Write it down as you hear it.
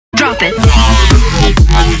profits.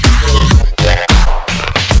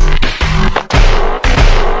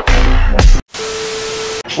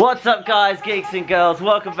 What's up guys, geeks and girls?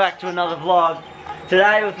 Welcome back to another vlog.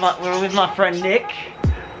 Today we're with my friend Nick.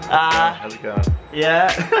 How's it going?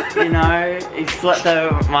 Yeah, you know, he slept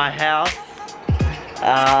over at my house.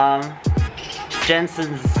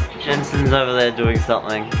 Jensen's over there doing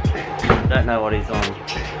something. Don't know what he's on.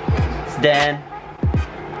 It's Dan.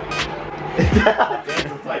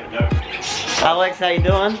 Alex, how you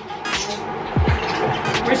doing?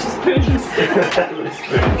 Where's your spoons?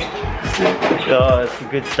 Oh, it's some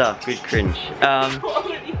good stuff, good cringe.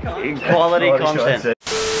 Quality content.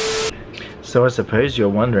 So I suppose you're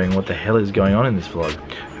wondering what the hell is going on in this vlog.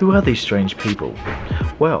 Who are these strange people?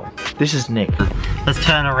 Well, this is Nick. Let's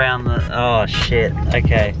turn around the... oh shit,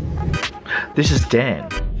 okay. This is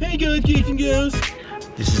Dan. Hey guys, Geeks and Girls.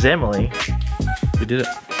 This is Emily. We did it.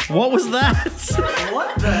 What was that?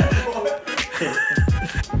 What the?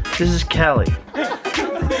 This is Callie.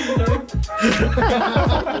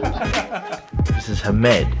 This is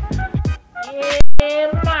Hamed.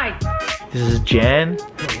 This is Jan.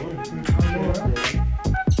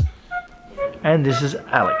 And this is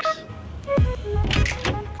Alex.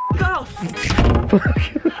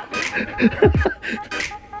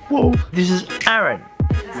 Whoa. This is Aaron.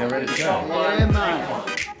 Yeah, ready to go.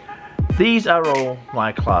 These are all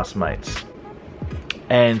my classmates.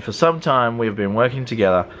 And for some time we've been working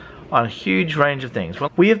together on a huge range of things.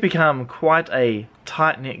 We have become quite a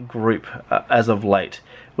tight-knit group as of late.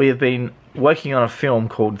 We have been working on a film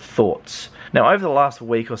called Thoughts. Now over the last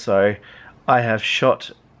week or so I have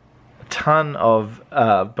shot a ton of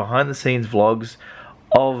behind-the-scenes vlogs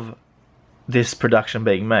of this production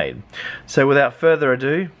being made. So without further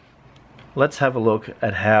ado, let's have a look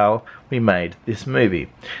at how we made this movie.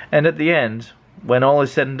 And at the end, when all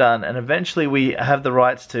is said and done, and eventually we have the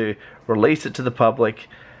rights to release it to the public,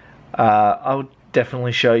 I'll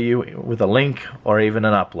definitely show you with a link or even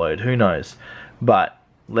an upload, who knows. But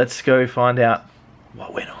let's go find out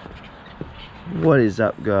what went on. What is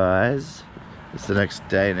up guys? It's the next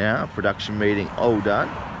day now, production meeting all done.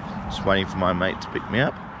 Just waiting for my mate to pick me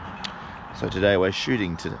up. So today we're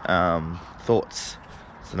shooting to Thoughts.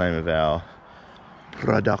 It's the name of our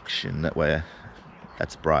production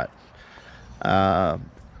that's bright. Yeah,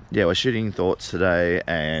 we're shooting Thoughts today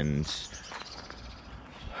and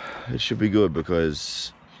it should be good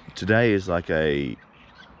because today is like a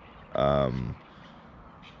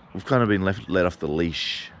we've kind of been let off the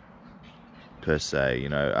leash per se, you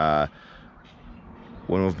know.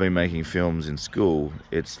 When we've been making films in school,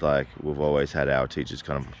 it's like we've always had our teachers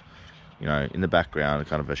kind of, you know, in the background,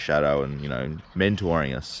 kind of a shadow and, you know,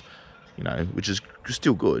 mentoring us, you know, which is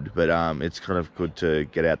still good, but it's kind of good to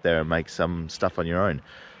get out there and make some stuff on your own.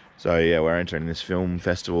 So yeah, we're entering this film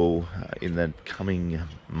festival in the coming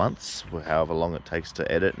months, however long it takes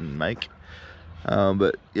to edit and make.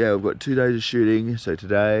 But yeah, we've got 2 days of shooting. So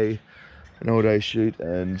today, an all-day shoot,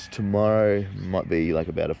 and tomorrow might be like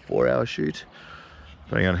about a 4-hour shoot,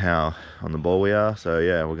 depending on how on the ball we are. So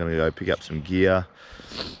yeah, we're gonna go pick up some gear,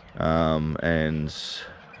 and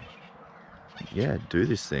yeah, do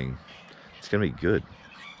this thing. It's gonna be good.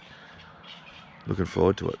 Looking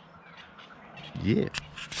forward to it. Yeah.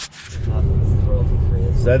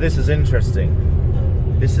 So this is interesting.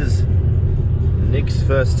 This is Nick's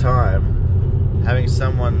first time having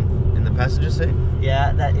someone in the passenger seat.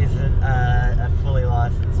 Yeah, that isn't a fully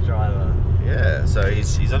licensed driver. Yeah, so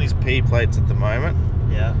he's on his P plates at the moment.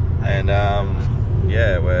 Yeah. And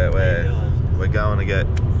yeah, we're going to get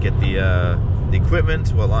the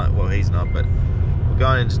equipment. Well, he's not, but we're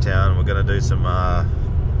going into town. We're going to do some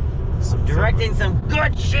directing some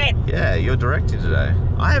good shit. Yeah, you're directing today.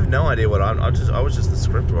 I have no idea what I was just the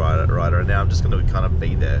script writer, and now I'm just going to kind of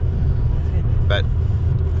be there. But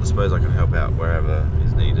I suppose I can help out wherever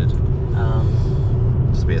is needed.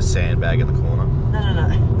 Just be a sandbag in the corner. No.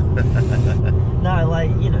 No,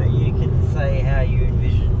 like, you know, you can say how you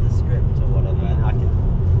envision the script or whatever, and I can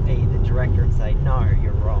be the director and say, no,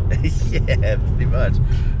 you're wrong. Yeah, pretty much.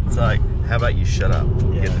 It's like, how about you shut up,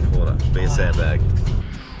 get in the corner, be a sandbag.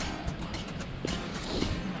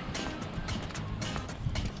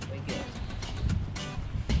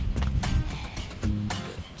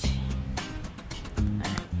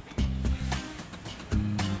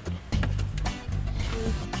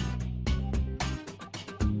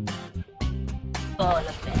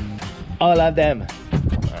 All of them. Are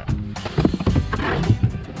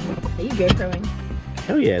you GoProing?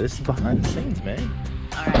 Hell yeah, this is behind the scenes, man.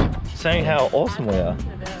 Alright. Saying how awesome we are.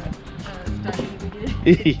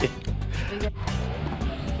 Yeah.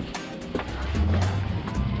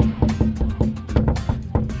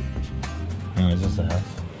 on, is this the house?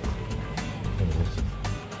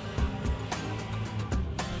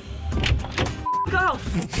 Go!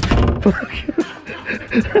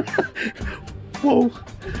 Whoa!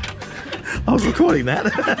 I was recording that.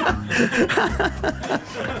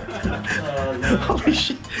 Holy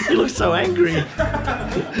shit! You look so angry.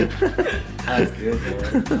 That's good.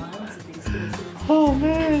 Oh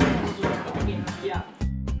man!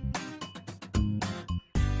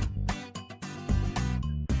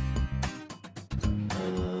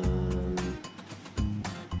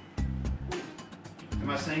 Am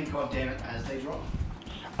I saying God damn it as they drop?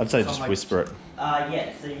 I'd say just whisper it.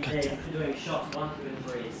 Yeah, so we're doing shots 1, 2, and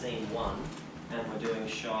 3 in scene 1, and we're doing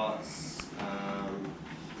shots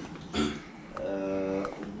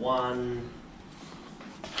 1,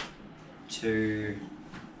 2,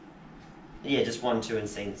 yeah, just 1, 2 in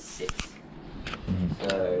scene 6.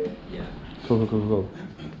 So, yeah. Cool.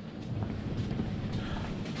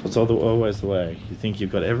 It's always the way. You think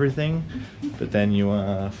you've got everything, but then you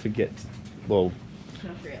forget, well,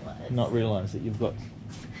 not realise that you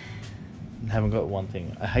haven't got one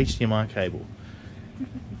thing. A HDMI cable.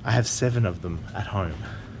 I have 7 of them at home.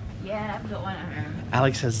 Yeah, I've got one at home.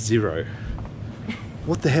 Alex has 0.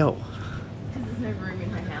 What the hell? Because there's no room in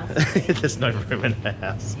her house. There's no room in her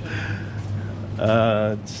house.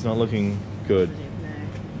 It's not looking good.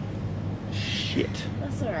 No. Shit.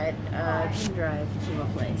 That's alright. I can drive to a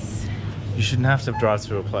place. You shouldn't have to drive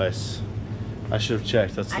to a place. I should have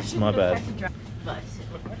checked. That's my bad. But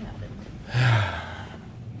look what happened.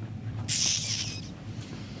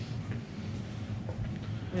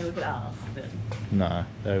 I mean, we could ask, but... No,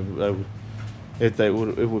 if it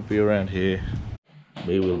would be around here.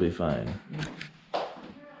 We will be fine.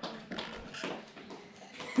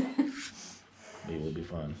 We will be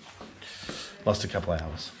fine. Lost a couple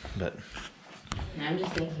hours, but... No, I'm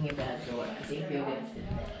just thinking about what I think we're going to sit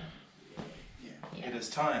there. Yeah. It is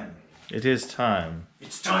time. It is time.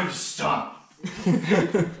 It's time to stop.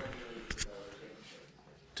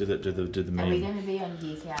 Do the Are meme. we going to be on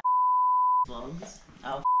Geekout vlogs?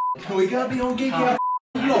 Oh, Are we gonna be on Geekout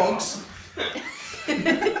vlogs?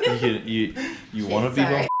 You want to be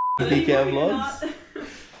on Geekout vlogs?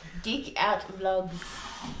 Geekout vlogs.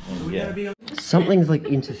 Are we gonna be on? Something's like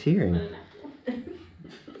interfering.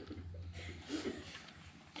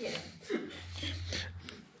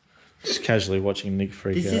 Just casually watching Nick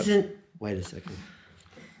freak This out. isn't. Wait a second.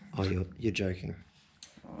 Oh, you're joking.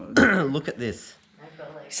 Look at this.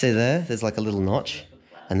 See there? There's like a little notch,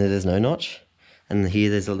 and then there's no notch, and here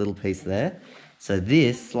there's a little piece there. So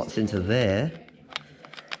this slots into there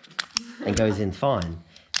and goes in fine.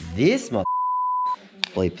 This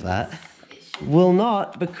bleep that will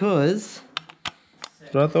not, because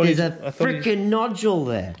But I thought there's he, a freaking nodule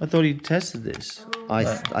there. I thought he tested this. I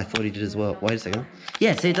thought he did as well. Wait a second.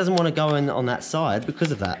 Yeah, see, it doesn't want to go in on that side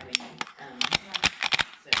because of that.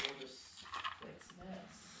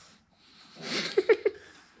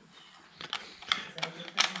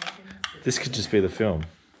 This could just be the film.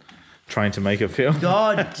 Trying to make a film.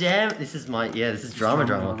 God damn! This is drama. Yeah, this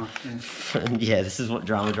is what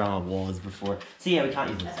drama was before. So yeah, we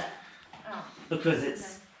can't use this because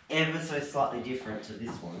it's ever so slightly different to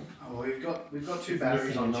this one. Oh, we've got 2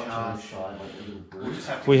 batteries on charge. We'll just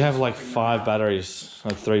have to We have like 5 batteries,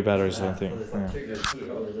 like 3 batteries, I think. There's like Yeah. 2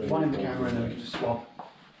 here. one in the camera and then we can just swap.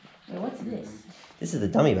 Wait, what's this? This is the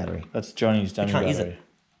dummy battery. That's Johnny's dummy can't use battery.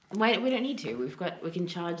 Wait, we don't need to. We can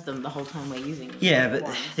charge them the whole time we're using them. Yeah, but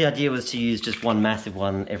the idea was to use just one massive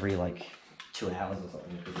one every like 2 hours or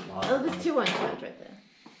something. Oh, there's 2 on charge right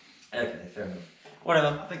there. Okay, fair enough.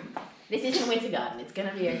 Whatever. This isn't Winter Garden. It's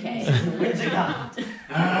gonna be okay. Winter Garden. It's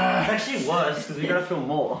actually worse because we gotta film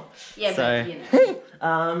more. Yeah, So- but you know,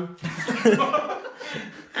 Um.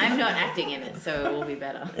 I'm not acting in it, so it will be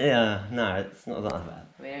better. Yeah. No, it's not that bad.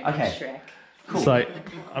 We don't Okay. need Shrek. It's like,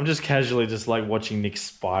 I'm just casually just like watching Nick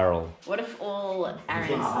spiral. What if all Aaron's I'm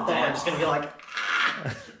just thoughts? gonna be like.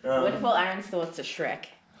 What if all Aaron's thoughts are Shrek?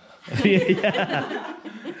 Yeah.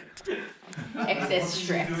 Excess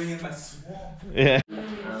Shrek. Yeah.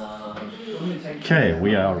 Okay,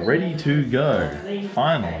 we are ready to go.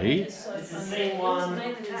 Finally, This is scene 1.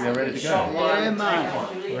 We are ready to go.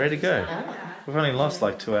 we're ready to go. We've only lost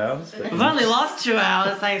like 2 hours. But We've only lost 2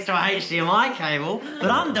 hours thanks to a HDMI cable,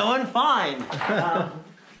 but I'm doing fine.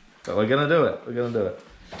 but we're gonna do it. We're gonna do it.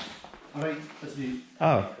 Alright, let's do.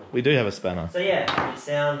 Oh, we do have a spanner. So yeah, we need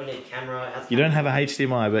sound, we need camera. You don't have a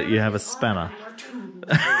HDMI, but you have a spanner.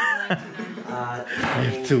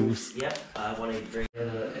 have tools. Yep, I want to bring.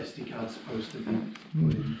 SD card's supposed to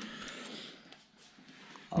be.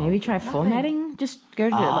 Maybe try formatting. Just go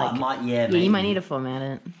to Yeah, you might need to format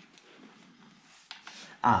it.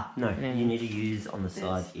 No, you need to use on the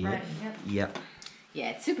side here. Right, Yep.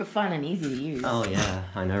 Yeah, it's super fun and easy to use. Oh yeah,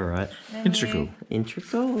 I know, right? Integral.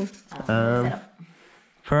 Integral. Setup.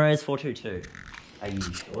 Pros 422. Are you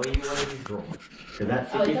sure you want to use draw? Because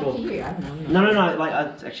that's Oh, it's up 54. to you. I don't know. No.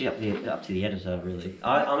 Like it's actually up to the editor, really.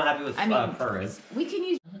 I'm happy with pros. We can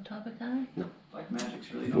use the top of card. No. Like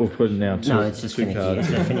magic's really We'll put it down. No, it's just finicky. cards.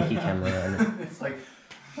 It's a finicky camera. And It's like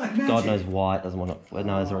God magic. knows why it doesn't want to.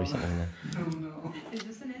 No, there's already something in there. Oh no. Is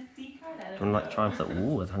this an SD card? Do you want to like try and say,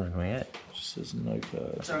 ooh, it's 128. Just says no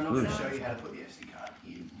cards. So I'm not going to show you how to put the SD card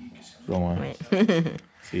in. You just Wrong way.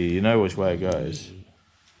 See, you know which way it goes.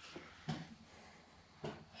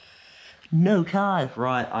 No card.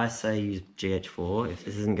 Right, I say use GH4 if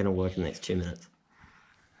this isn't going to work in the next 2 minutes.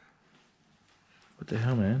 What the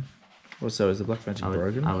hell, man? What's that? Is the black magic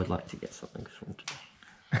broken? I would like to get something from today.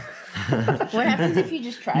 What happens if you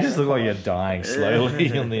just try You to just look like you're dying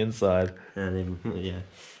slowly on the inside. And then, yeah.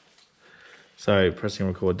 So pressing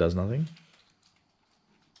record does nothing.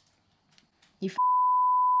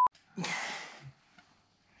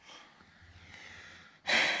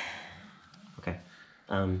 Okay.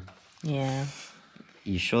 Yeah.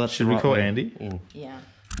 You sure that's Should the we right call way Andy? in? Yeah.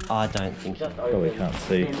 I don't think so. Oh, we can't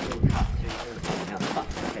see.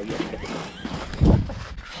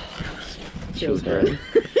 Children.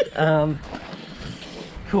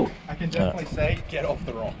 Cool. I can definitely say, get off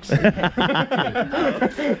the rocks.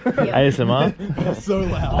 ASMR? So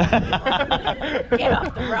loud. Get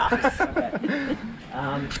off the rocks.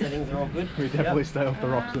 Settings are all good. We definitely stay off the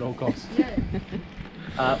rocks at all costs.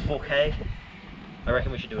 4K. I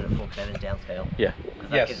reckon we should do it at 4K then downscale. Yeah.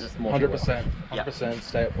 That gives us more 100%. Yep. 100%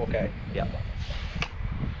 stay at 4K. Yep.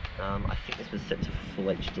 I think this was set to full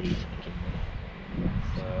HD to begin with.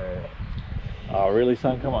 So. Oh, really,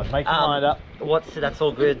 son? Come on, make your mind up. That's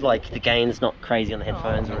all good. Like the gain's not crazy on the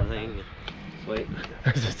headphones or anything. Sweet.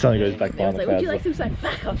 Something goes back behind the Would you clouds. like some side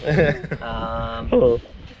back up? Hello.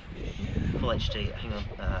 Full HD. Hang on.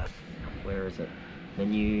 Where is it?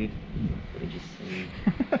 Menu. Let me just see.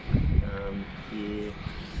 Here.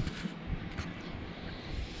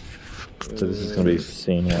 So this is going to be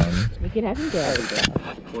scene 1. We could have him go.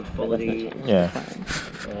 Record quality. Yeah.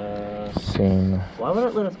 Scene. Why won't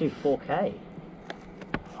it let us do 4K?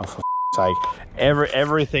 Oh, for sake.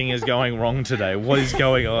 Everything is going wrong today. What is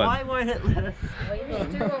going on? Why won't it let us?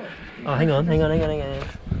 Oh, hang on.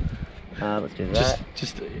 Let's do that.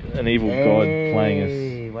 Just an evil god playing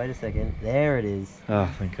us. Wait a second. There it is. Oh,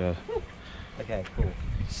 thank God. Okay, cool.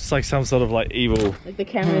 It's like some sort of like evil, Like the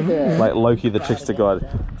camera's like Loki the trickster god.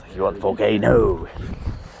 It's like, you want 4K? No.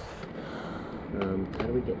 How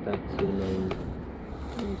do we get back to the main?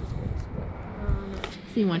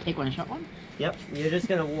 So you want to take one shot one? Yep. You're just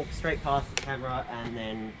gonna walk straight past the camera and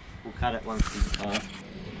then we'll cut it once it's past.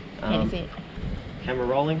 Can you see it? Camera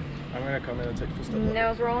rolling. I'm going to come in and take a step.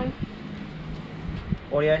 Now it's rolling.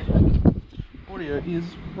 Audio. Audio is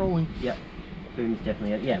rolling. Yep. Boom's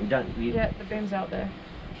definitely. Yeah, we don't. Yeah, the boom's out there.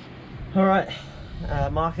 All right.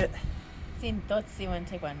 Mark it. Sin thoughts, you want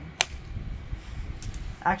to take one?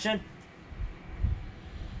 Action.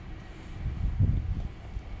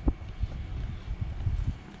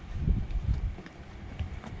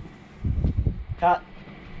 Cut.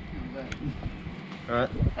 All right.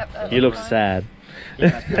 You look sad. So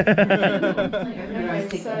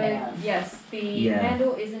yes, the Yeah.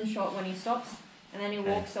 handle isn't shot when he stops, and then he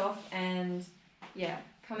walks off, and yeah,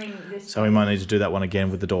 coming this. So we might need to do that one again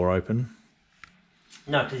with the door open.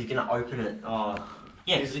 No, because you're gonna open it. Oh,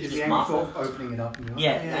 yeah. Is Because it's the just angle master. thought opening it up? And you're like,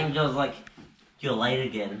 Yeah, and you're like, you're late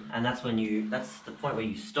again, and that's when you. That's the point where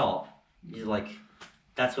you stop. You're like,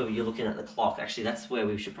 that's where you're looking at the clock. Actually, that's where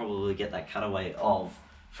we should probably get that cutaway of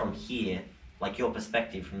from here, like your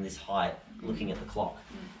perspective from this height, looking at the clock.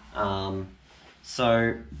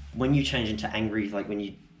 So when you change into angry, like when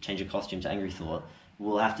you change your costume to angry thought,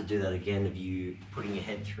 we'll have to do that again of you putting your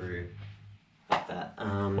head through like that.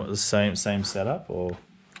 What, the same setup or?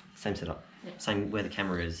 Same setup, same where the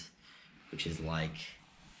camera is, which is like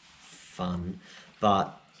fun,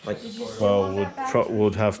 but like Well,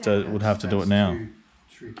 would have to do it now.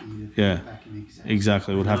 Tricky to Yeah. put back in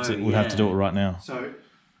Exactly. We'd have to do it right now. So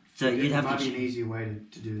you'd it have might to. be an easier way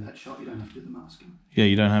to do that shot. You don't have to do the masking. Yeah,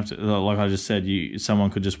 you don't have to. Like I just said,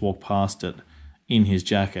 someone could just walk past it in his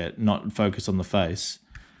jacket, not focus on the face,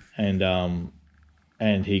 and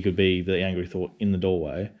he could be the angry thought in the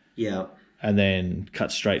doorway. Yeah. And then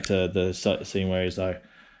cut straight to the scene where he's like,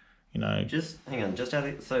 Just hang on.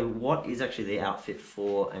 So what is actually the outfit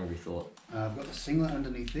for Angry Thought? I've got the singlet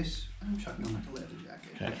underneath this, and I'm chucking on like a leather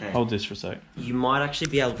jacket. Okay. Hold this for a sec. You might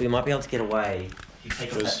actually we might be able to get away. You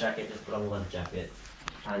take off that jacket, just put on the leather jacket,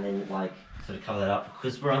 and then like sort of cover that up,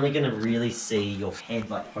 because we're only going to really see your head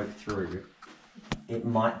like poke through. It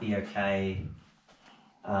might be okay.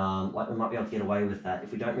 Like we might be able to get away with that.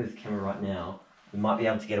 If we don't move the camera right now, we might be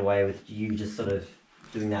able to get away with you just sort of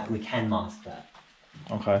doing that, and we can mask that.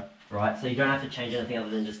 Okay. Right, so you don't have to change anything other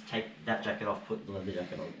than just take that jacket off, put the leather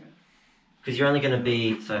jacket on. Because you're only going to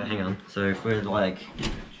be, so hang on, so if we're like,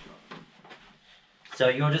 so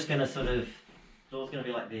you're just going to sort of, door's going to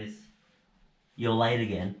be like this, you're late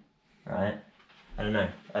again, right? I don't know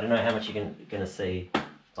how much you're going to see,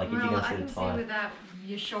 like if you're going to see the tie. I can see without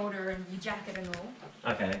your shoulder and your jacket and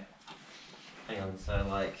all. Okay. Hang on, so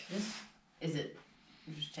like... This, is it,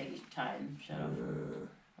 you just take your tie and shirt off?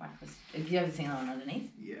 Like this. If you have the thing on underneath?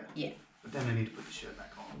 Yeah. Yeah. But then I need to put the shirt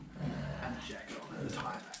back on, and the jacket on, and the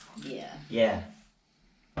tie back on. Yeah. Yeah.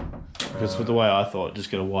 Because with the way I thought, just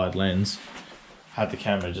get a wide lens, have the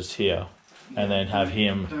camera just here, and then have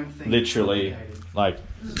him literally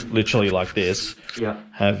like this. Yeah.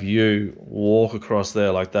 Have you walk across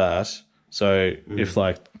there like that. So if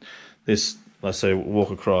like this, let's say walk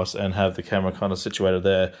across and have the camera kind of situated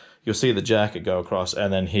there, you'll see the jacket go across,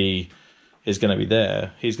 and then he is going to be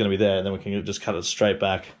there. He's going to be there, and then we can just cut it straight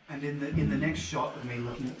back. And in the next shot of me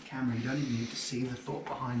looking at the camera, you don't even need to see the thought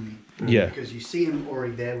behind me. Yeah. Because you see him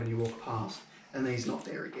already there when you walk past, and then he's not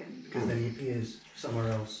there again, because then he appears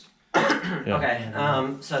somewhere else. Yeah.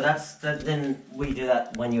 Okay, so then we do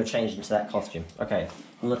that when you're changed into that costume. Okay,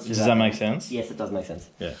 let's do that. Does that make sense? Yes, it does make sense.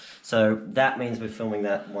 Yeah. So that means we're filming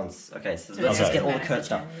that once. Okay, so let's just get all the Kurt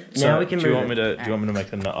stuff. So Now we can do you move want me to? Do you want me to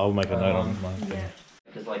make a note? I'll make a note on my thing. Yeah.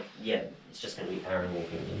 Because like, yeah, it's just going to be Aaron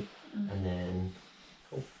walking in. And then...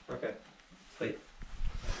 Cool. Okay. Sweet.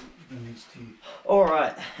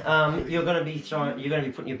 Alright, you're going to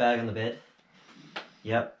be putting your bag on the bed.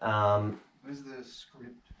 Yep. Where's the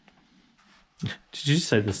script? Did you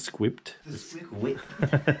say the script? The script.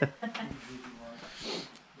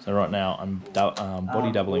 So right now I'm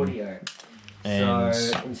body doubling. Audio. And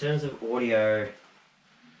so in terms of audio,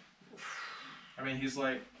 I mean, he's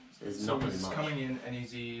like, there's so not he's much. coming in and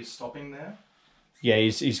is he stopping there? yeah,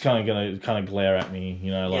 he's kind of gonna glare at me,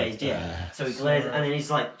 you know, like So he glares, and then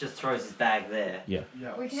he's like just throws his bag there. yeah.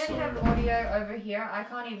 Yeah. We can have audio over here. I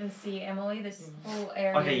can't even see Emily. This whole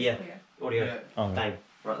area Okay, is yeah. clear. Audio. Yeah, Oh, Bang.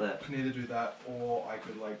 Right there. I can either do that or I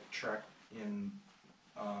could like track in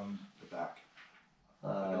the back.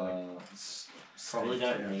 Probably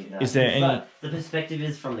don't need that. Is there any- But the perspective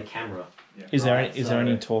is from the camera. Yeah. Is there Right, is there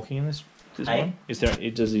any so- talking in this Hey? one? Is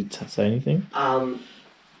there? Does he say anything?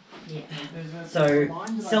 Yeah. So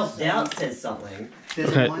self-doubt says something. There's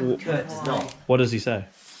Okay, a line well- Kurt does not. What does he say?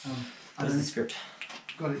 I What's the don't script?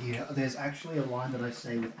 got it here. There's actually a line that I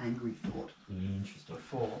say with angry thought Interesting.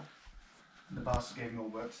 before. The bastard gave me all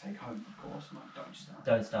work to take home, of course, and I don't start.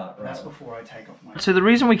 Don't start. And Right. that's before I take off my... So the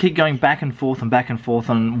reason we keep going back and forth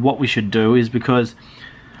on what we should do is because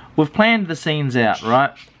we've planned the scenes out,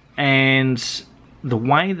 right? And the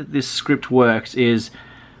way that this script works is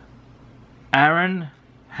Aaron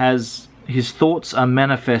has his thoughts are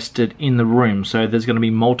manifested in the room, so there's going to be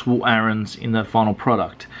multiple Aarons in the final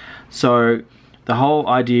product. So the whole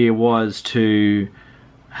idea was to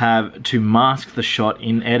mask the shot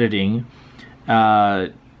in editing,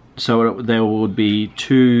 so there would be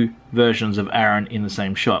two versions of Aaron in the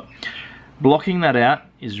same shot. Blocking that out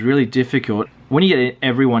is really difficult. When you get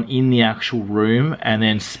everyone in the actual room and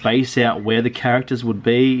then space out where the characters would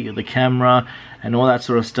be, the camera and all that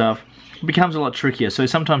sort of stuff, it becomes a lot trickier. So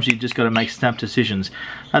sometimes you just got to make snap decisions.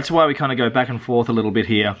 That's why we kind of go back and forth a little bit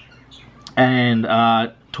here and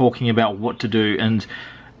talking about what to do. And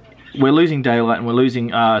we're losing daylight and we're losing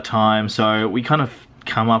time, so we kind of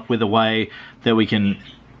come up with a way that we can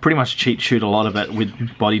pretty much cheat shoot a lot of it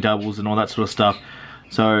with body doubles and all that sort of stuff,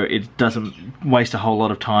 so it doesn't waste a whole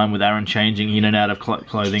lot of time with Aaron changing in and out of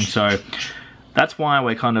clothing. So that's why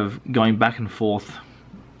we're kind of going back and forth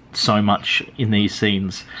so much in these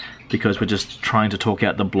scenes, because we're just trying to talk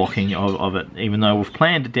out the blocking of it. Even though we've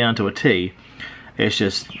planned it down to a T, it's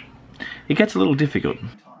just, it gets a little difficult.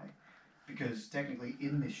 Because technically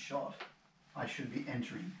in this shot, I should be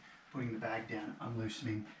entering, putting the bag down,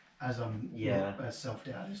 unloosening, as I'm as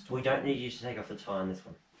self-doubt is talking. We don't need you to take off the tie on this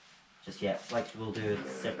one. Just yet. Like we'll do a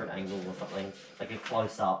separate angle or something. Like a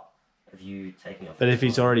close-up of you taking off. But if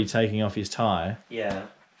he's already taking off his tie, yeah.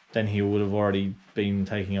 then he would have already been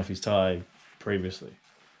taking off his tie previously.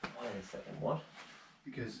 Wait a second, what?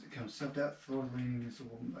 Because it comes self-doubt, forward leaning, it's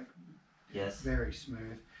all like Yes. very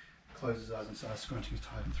smooth. Closes his eyes and starts scrunching his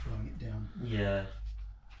tie and throwing it down. Yeah.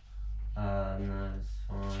 No, it's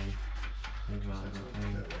fine.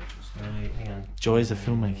 Hang on. Joys of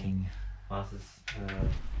filmmaking. Glasses.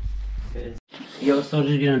 Good. You're sort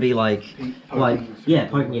of gonna be like, Poking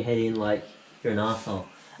poking your head in like you're an asshole.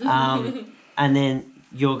 And then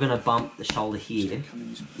you're gonna bump the shoulder here.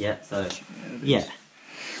 Yeah. So yeah.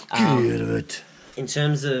 Get it. In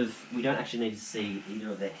terms of, we don't actually need to see either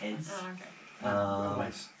of their heads. Oh,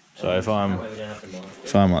 okay. So if I'm that way we don't have to mark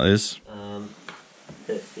it. like this,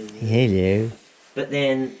 Hello. But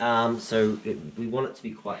then, we want it to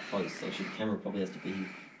be quite close, so the camera probably has to be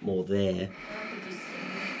more there.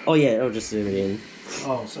 Oh yeah, it'll just zoom it in.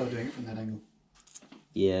 Oh, so doing it from that angle.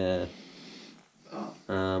 Yeah.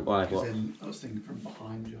 Why? Because What? then I was thinking from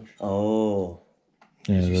behind, Josh. Oh.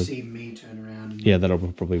 yeah, Because you see me turn around. And yeah, that'll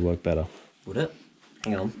probably work better. Would it?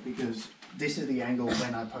 Hang on. Because this is the angle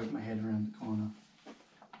when I poke my head around the corner.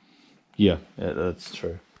 Yeah, that's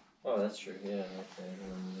true. Oh, that's true. Yeah.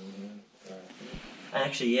 Okay.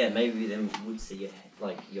 Actually, yeah, maybe then we would see your head,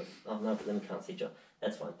 like your. Oh no, but then we can't see John.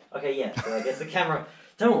 That's fine. Okay, yeah. So I guess the camera.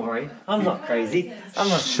 Don't worry, I'm not crazy. I'm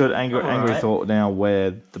not. Should Angry Thought now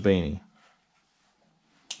wear the beanie?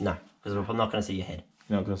 No, because I'm not going to see your head.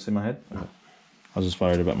 You're not going to see my head? No. I was just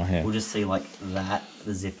worried about my hair. We'll just see like that,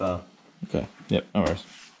 the zipper, Okay. Yep. No worries.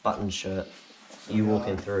 button shirt. So You we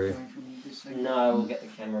walking are through. going from this angle No, we'll get the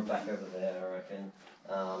camera back over there, I reckon.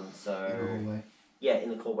 the whole So way. yeah,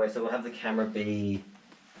 in the hallway. So we'll have the camera be.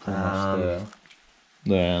 Pretty much there.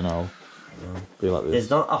 There, and I'll be like this. There's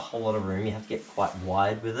not a whole lot of room. You have to get quite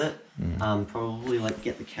wide with it. Probably like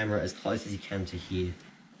get the camera as close as you can to here,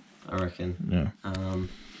 I reckon. Yeah.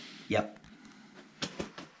 Yep.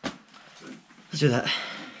 Let's do that.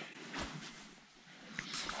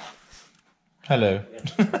 Hello.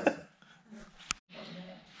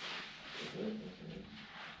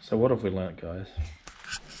 So what have we learnt, guys?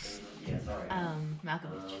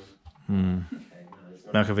 Malkovich.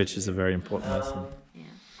 Malkovich is a very important lesson. Yeah.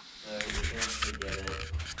 So we're going to get it.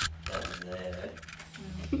 That's there.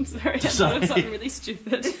 I'm sorry, I thought it was something really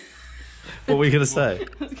stupid. What were you going to say?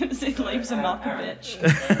 I was going to say leaves a Malkovich.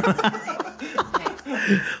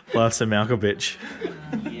 Life's a Malkovich.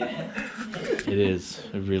 Yeah. It is.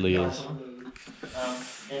 It really is.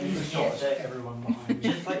 And yeah, so Everyone behind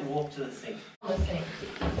you. just like walk to the sink.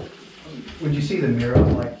 Would you see the mirror?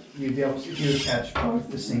 Like you'd be able to, if you would catch both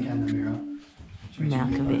the sink and the mirror.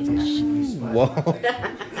 Malkovich. Whoa.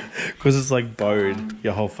 Because it's like bowed.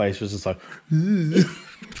 Your whole face was just like.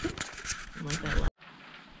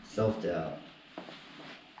 Self-doubt.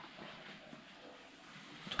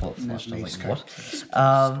 Toilet flush. I was like, What?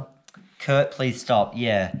 what? Kurt, please stop.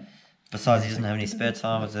 Yeah. Besides, he doesn't have any spare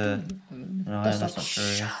time as a. No, that's not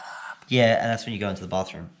true. Yeah, and that's when you go into the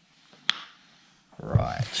bathroom.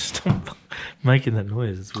 Right. Stop making that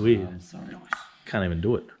noise. It's weird. I'm sorry. Can't even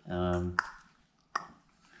do it.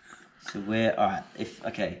 So we're alright.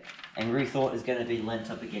 Okay, Angry Thought is going to be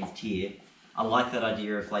leant up against here. I like that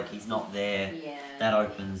idea of like he's not there. Yeah. That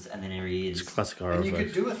opens and then there he is. It's classic horror. And you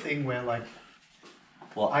could do a thing where like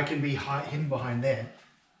What? I can be hidden behind there.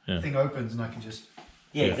 Yeah. The thing opens and I can just.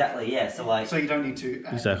 Yeah, Yeah. exactly. Yeah. So like. So you don't need to.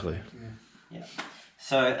 Add Exactly. effect, yeah. Yeah.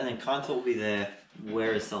 So and then Kind Thought will be there.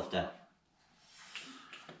 Where is Self-doubt?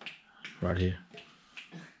 Right here.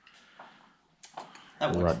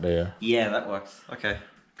 That works. Right there. Yeah, that works. Okay.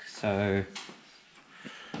 So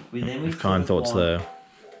we If Kind Thought's there.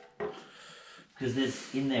 Because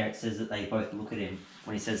there's in there it says that they both look at him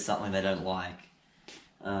when he says something they don't like.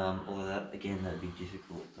 Although that again that'd be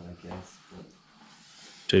difficult, I guess. But,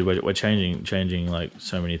 Dude, we're changing like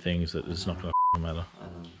so many things that it's not gonna matter.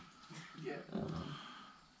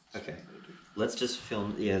 okay. Let's just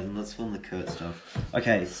film. Yeah, let's film the Kurt stuff.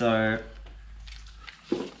 Okay, so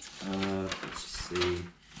let's see.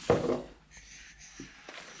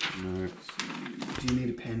 No. Do you need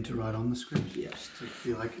a pen to write on the script? Yeah. Just to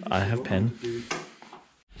feel like I have what pen. I do.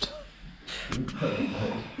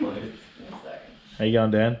 How you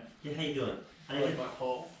going, Dan? Yeah, how you doing? My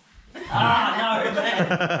hole. Ah, no,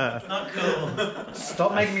 man. It's not cool.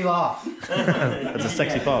 Stop making me laugh. That's a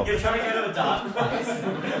sexy pole. You're trying to go to a dark place.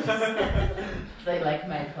 They like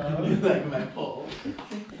my pole. Like my pole.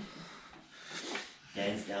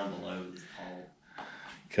 Dan's down below with his pole.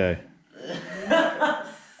 Okay.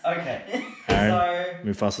 Okay. Aaron,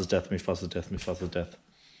 Mufasa's death, Mufasa's death, Mufasa's death.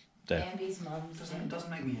 Death. Bambi's mom's It doesn't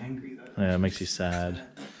make me angry though. Yeah, it makes you sad.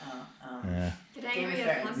 Yeah. Did Game Angry of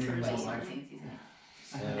have Thrones. plus Yeah. or Wait, something?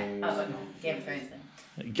 So, Oh, Game of Thrones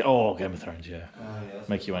then. Oh, Game of Thrones, yeah.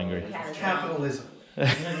 Make you angry. Capitalism. You know,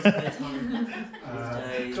 this person Donald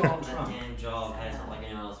stays Trump. that damn job, has not like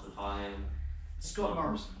anyone else would hire him. Scott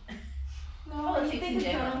Morrison. No, Politics you think in of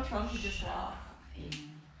general. Donald Trump, you just laugh.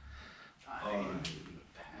 Passion.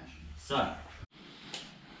 So.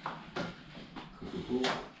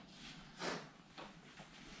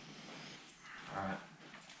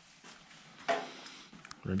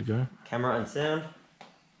 Ready to go? Camera and sound.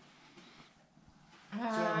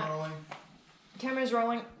 Camera's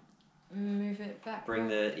rolling. Move it back. Bring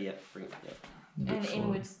the And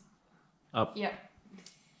inwards. Up. Yep.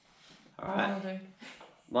 Alright. That'll do.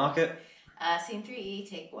 Mark it. Scene 3E,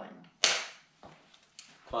 take 1.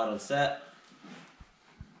 Quiet on set.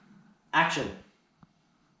 Action.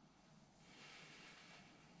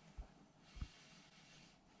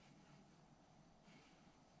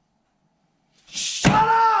 Shut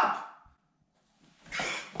up!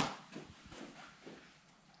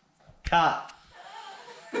 Cut.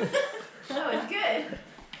 That was good.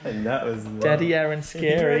 And that was Daddy Aaron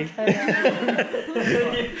scary. That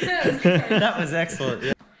was excellent.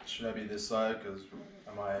 Yeah. Should I be this side? Because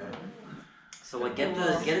am I? So like get a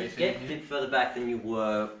bit further back than you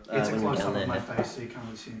were It's a when you were close down up of my there. face so you can't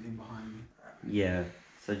really see anything behind me. Yeah.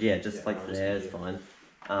 So yeah, just Yeah, like I'll just there do is it. fine.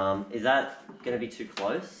 Is that gonna be too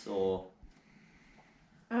close or?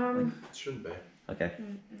 It shouldn't be. Okay.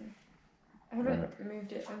 I haven't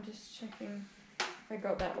moved it. I'm just checking if I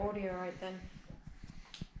got that audio right then.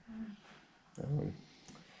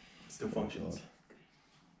 Still functions.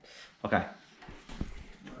 Okay.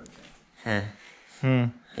 Huh. Hmm.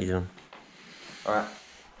 How you doing? All right.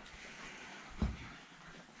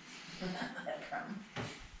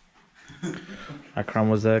 Our crumb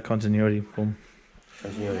was there. Continuity. Boom.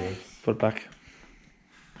 Continuity. Put it back.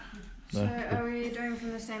 So No. are we doing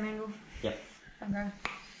from the same angle? Yep. Okay.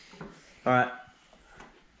 All right.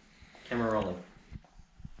 Camera rolling.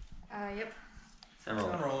 Yep. Sound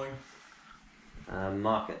rolling. rolling.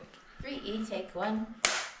 Mark it. 3E, take 1.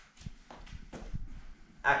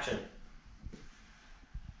 Action.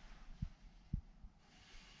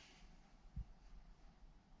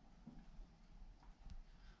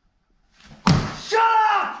 Shut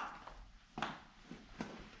up!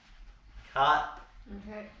 Cut.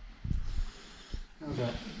 Okay. How's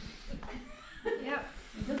that? Yep.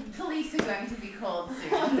 The police are going to be called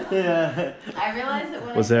soon. Yeah. I realized that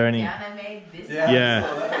when Was I there sat any- down, I made this.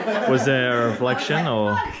 Yeah. Was there a reflection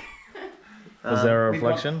or was there a We got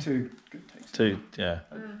reflection? 2 good takes. Two. Yeah.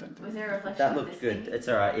 Was there a reflection That of looks this good. thing? It's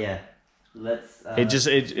all right. Yeah. Let's. It just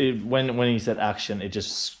it when he said action, it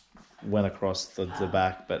just went across the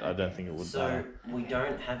back, but I don't think it would. So we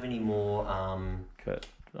don't have any more. Cut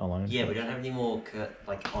alone. Yeah, we don't have any more Kurt,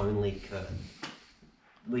 like only Kurt.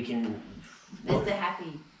 We can. There's the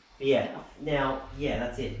happy. Yeah. Now, yeah,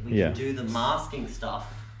 that's it. We Yeah. can do the masking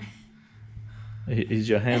stuff. Is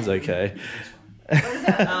your hands okay?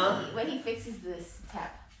 What about when he fixes this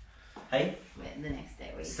tap? Hey. The next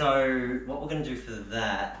day. Where he So what we're gonna do for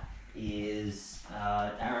that is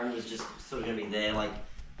Aaron was just sort of gonna be there, like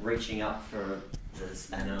reaching up for the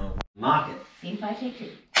spanner. Mark it. Scene 5, take 2.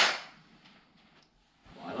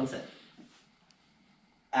 Right on set.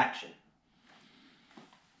 Action.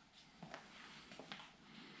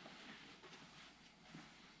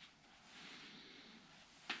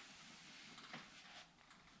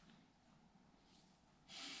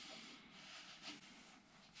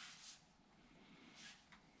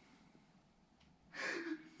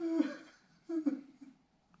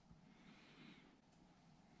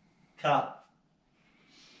 Cut.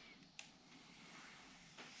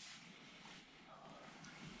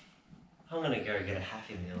 I'm gonna go get a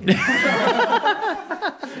Happy Meal.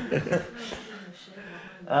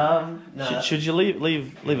 No. Should you leave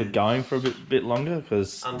it going for a bit longer?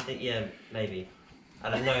 Because Yeah, maybe. I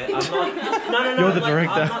don't know. I'm not. No. You're the like,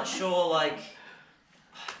 director. I'm not sure. Like,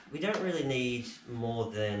 we don't really need more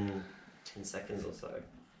than 10 seconds or so.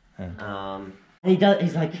 Yeah. He does.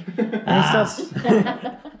 He's like.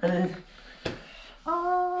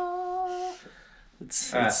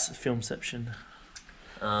 It's Alright. it's filmception.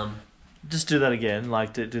 Um. Just do that again.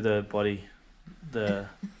 Like do the body, the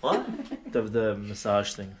What? the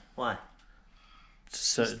massage thing. Why?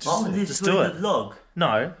 Just This just is do the it. vlog.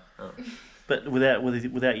 No, Oh. but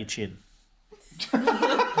without your chin.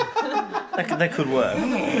 that could work.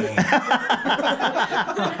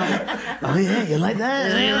 Oh yeah, you like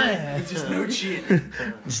that? Just no chin.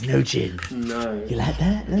 There's no chin. No. You like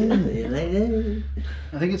that?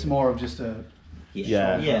 I think it's more of just a,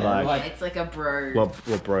 Yeah, Yeah. like- It's like a bro.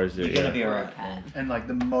 What bros do? You're Yeah. gonna be alright. Pat. and like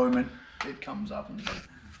the moment it comes up and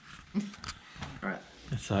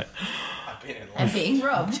It's like I've been in And life. being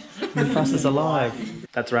robbed. the fastest alive.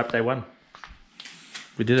 That's wrap day 1.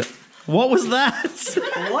 We did it. What was that?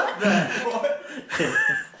 What the?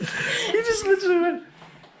 You just literally went.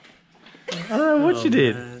 I don't know what you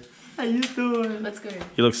did. How you doing? Let's go.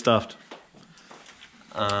 You look stuffed.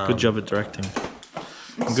 Good job at directing.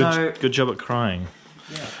 And So- good job at crying.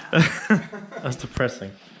 That's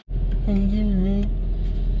depressing.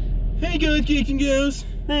 Hey guys, Geeks and Girls.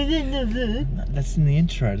 That's in the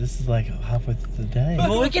intro. This is like halfway through the day.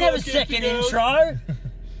 Well, we can have a second intro.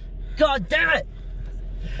 God damn it!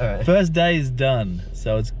 Alright. First day is done,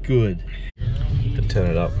 so it's good. To turn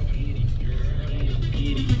it up.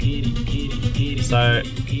 So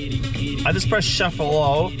I just press shuffle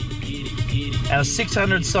all out of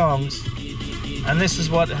 600 songs, and this is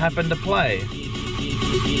what happened to play.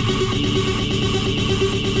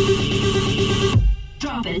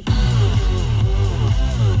 Drop it.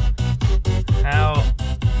 How?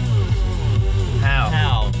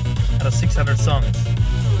 Out of 600 songs.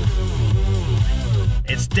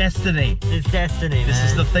 It's Destiny. It's Destiny, This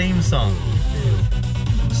is the theme song.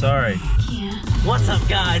 Sorry. Yeah. What's up,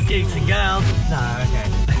 guys? Geeks and Girls. No, okay.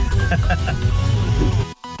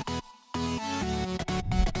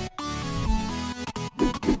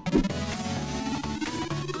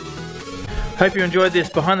 Hope you enjoyed this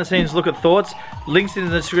behind the scenes look at thoughts. Links in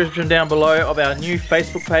the description down below of our new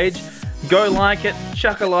Facebook page. Go like it,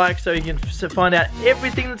 chuck a like so you can find out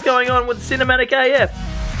everything that's going on with Cinematic AF.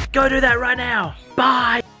 Go do that right now.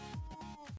 Bye.